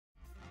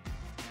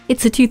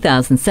It's a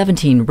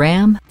 2017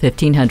 Ram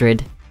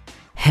 1500.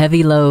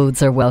 Heavy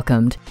loads are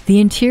welcomed,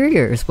 the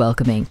interior is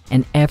welcoming,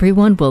 and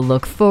everyone will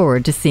look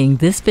forward to seeing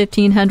this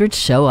 1500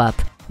 show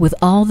up. With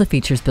all the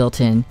features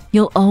built in,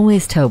 you'll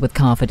always tow with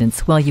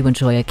confidence while you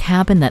enjoy a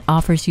cabin that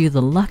offers you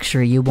the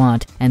luxury you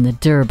want and the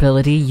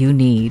durability you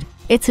need.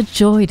 It's a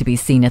joy to be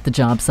seen at the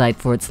job site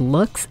for its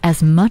looks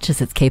as much as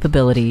its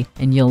capability,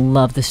 and you'll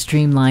love the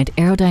streamlined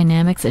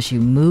aerodynamics as you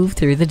move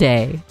through the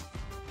day.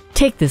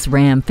 Take this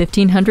Ram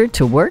 1500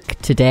 to work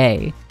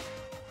today.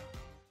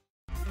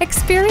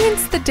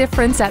 Experience the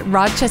difference at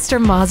Rochester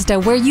Mazda,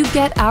 where you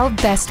get our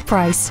best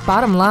price.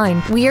 Bottom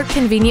line, we are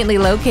conveniently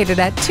located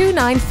at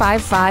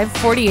 2955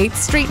 48th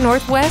Street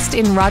Northwest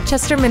in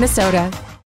Rochester, Minnesota.